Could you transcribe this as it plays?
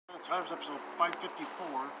That was episode 554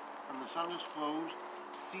 from the undisclosed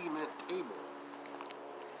cement table.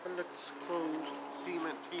 Undisclosed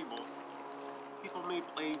cement table. People may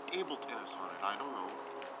play table tennis on it, I don't know.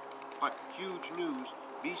 But huge news,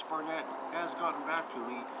 Beast Barnett has gotten back to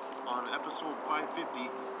me on episode 550.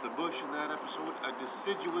 The bush in that episode, a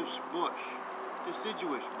deciduous bush.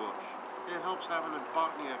 Deciduous bush. It helps having a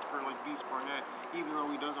botany expert like Beast Barnett, even though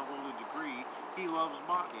he doesn't hold a degree. He loves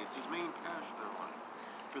botany. It's his main passion in life.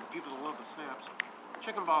 For the people that love the snaps.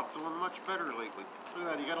 Chicken Bob feeling much better lately. Look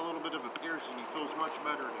at that, he got a little bit of a piercing. He feels much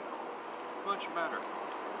better now. Much better.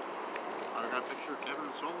 I got a picture of Kevin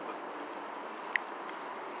Sullivan.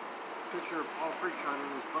 Picture of Paul Freakshine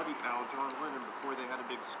and his buddy pal John Lennon before they had a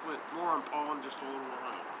big split. More on Paul in just a little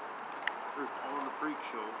while. There's Paul and the Freak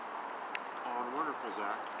Show. Paul and Wonderful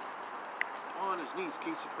Zach. Paul and his niece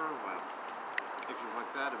Casey Carlisle. Pictures like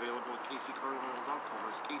that available at CaseyCarlisle.com.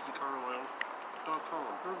 That's CaseyCarlisle.com.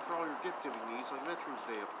 Room for all your gift giving needs like Veterans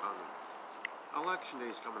Day upcoming. Election Day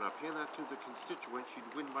is coming up. Hand that to the constituents you'd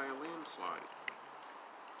win by a landslide.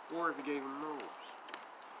 Or if you gave them those.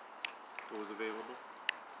 Those available.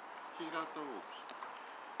 She got those.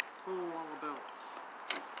 Pull all the belts.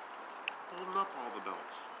 Holding up all the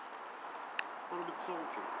belts. A little bit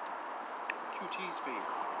soldier. QT's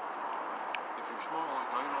favorite. If you're small like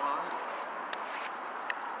mine alive.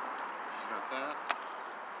 She got that.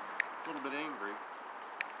 A little bit angry.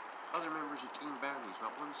 Other members of Team Baddies.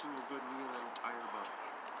 Not one single good knee in that entire bunch.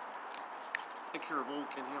 Picture of old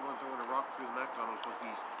Ken Hamlin throwing a rock through the McDonald's like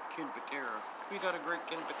he's Ken Patera. We got a great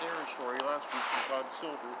Ken Patera story last week from Todd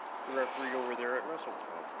Silver, the referee over there at Wrestle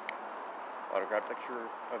Club. Autograph picture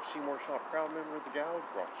of Seymour Shop, proud member of the Gouge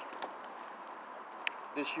roster.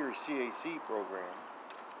 This year's CAC program.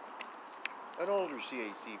 An older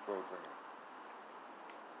CAC program.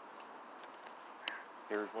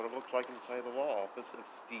 Here's what it looks like inside the law office of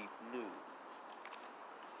Steve New.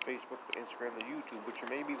 Facebook, the Instagram, the YouTube, which you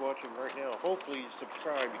may be watching right now. Hopefully you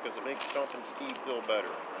subscribe because it makes Stompin' Steve feel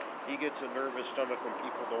better. He gets a nervous stomach when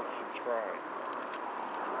people don't subscribe.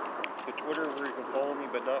 The Twitter where you can follow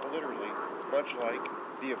me, but not literally, much like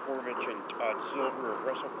the aforementioned Todd Silver of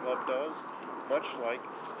Wrestle Club does, much like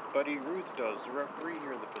Buddy Ruth does, the referee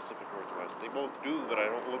here in the Pacific Northwest. They both do, but I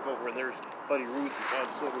don't look over and there's Buddy Ruth and Todd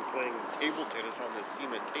Silver playing table tennis on this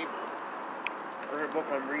cement table. Current book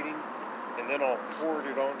I'm reading, and then I'll forward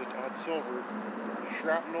it on to Todd Silver,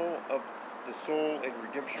 Shrapnel of the Soul and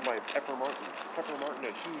Redemption by Pepper Martin. Pepper Martin,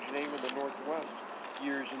 a huge name in the Northwest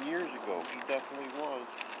years and years ago. He definitely was.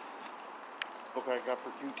 Book I got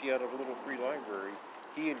for QT out of a little free library.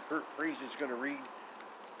 He and Kurt Fries is going to read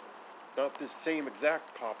not this same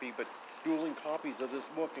exact copy, but dueling copies of this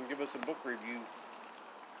book and give us a book review.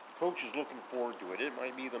 Coach is looking forward to it. It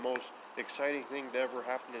might be the most exciting thing to ever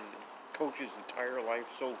happen in Coach's entire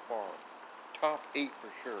life so far. Top 8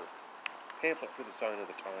 for sure. Pamphlet for the Sign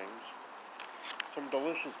of the Times. Some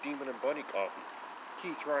delicious Demon and Bunny coffee.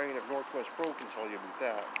 Keith Ryan of Northwest Pro can tell you about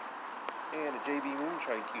that. And a JB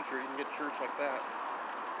Moonshine t-shirt. You can get shirts like that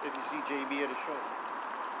if you see JB at a show.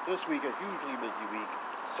 This week, a hugely busy week.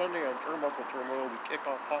 Sunday on Turnbuckle Terminal, we kick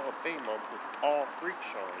off Hall of Fame month with Paul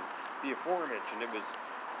Freakshine. The aforementioned, it was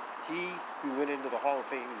he who went into the Hall of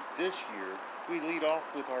Fame this year. We lead off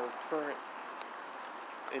with our current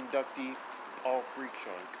inductee, Paul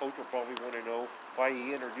Freakshine. Coach will probably want to know why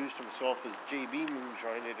he introduced himself as JB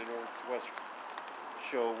Moonshine at a Northwest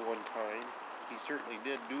show one time. He certainly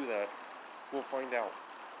did do that. We'll find out.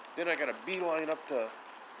 Then I got a beeline up to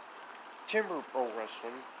Timber Pro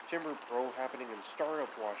Wrestling. Timber Pro happening in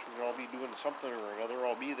Startup, Washington. I'll be doing something or another.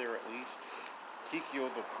 I'll be there at least.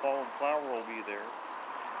 Kikyo, the Fallen Flower, will be there.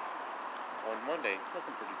 On Monday,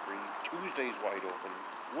 looking pretty free. Tuesday's wide open.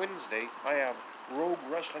 Wednesday, I have Rogue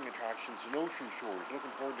Wrestling Attractions in Ocean Shores.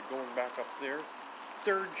 Looking forward to going back up there.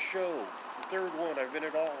 Third show. The third one. I've been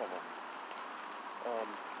at all of them.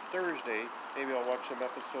 Thursday, maybe I'll watch some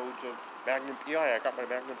episodes of Magnum P.I. I got my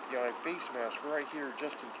Magnum P.I. face mask right here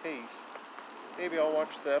just in case. Maybe I'll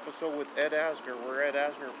watch the episode with Ed Asner where Ed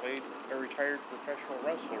Asner played a retired professional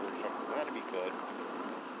wrestler or something. That'd be good.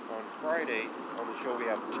 On Friday, on the show, we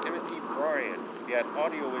have Timothy Bryan. We had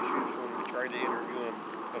audio issues when we tried to interview him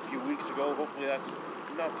a few weeks ago. Hopefully that's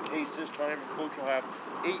not the case this time. Coach will have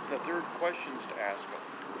 8 1/3 questions to ask him.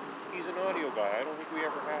 He's an audio guy. I don't think we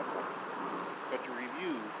ever had one. But to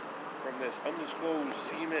review from this undisclosed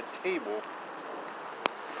cement table,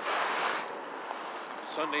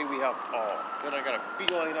 Sunday we have Paul. Then I got a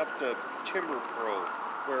beeline up to Timber Pro,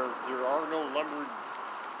 where there are no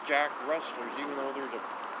lumberjack wrestlers, even though there's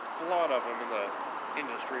a lot of them in the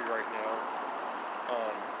industry right now.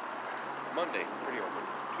 Monday, pretty open.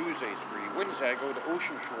 Tuesday's free. Wednesday, I go to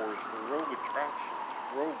Ocean Shores for rogue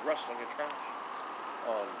wrestling attractions.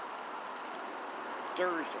 On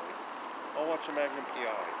Thursday, I'll watch the Magnum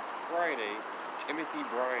PI. Friday, Timothy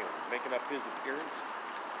Bryan making up his appearance,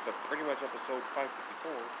 but pretty much episode 554.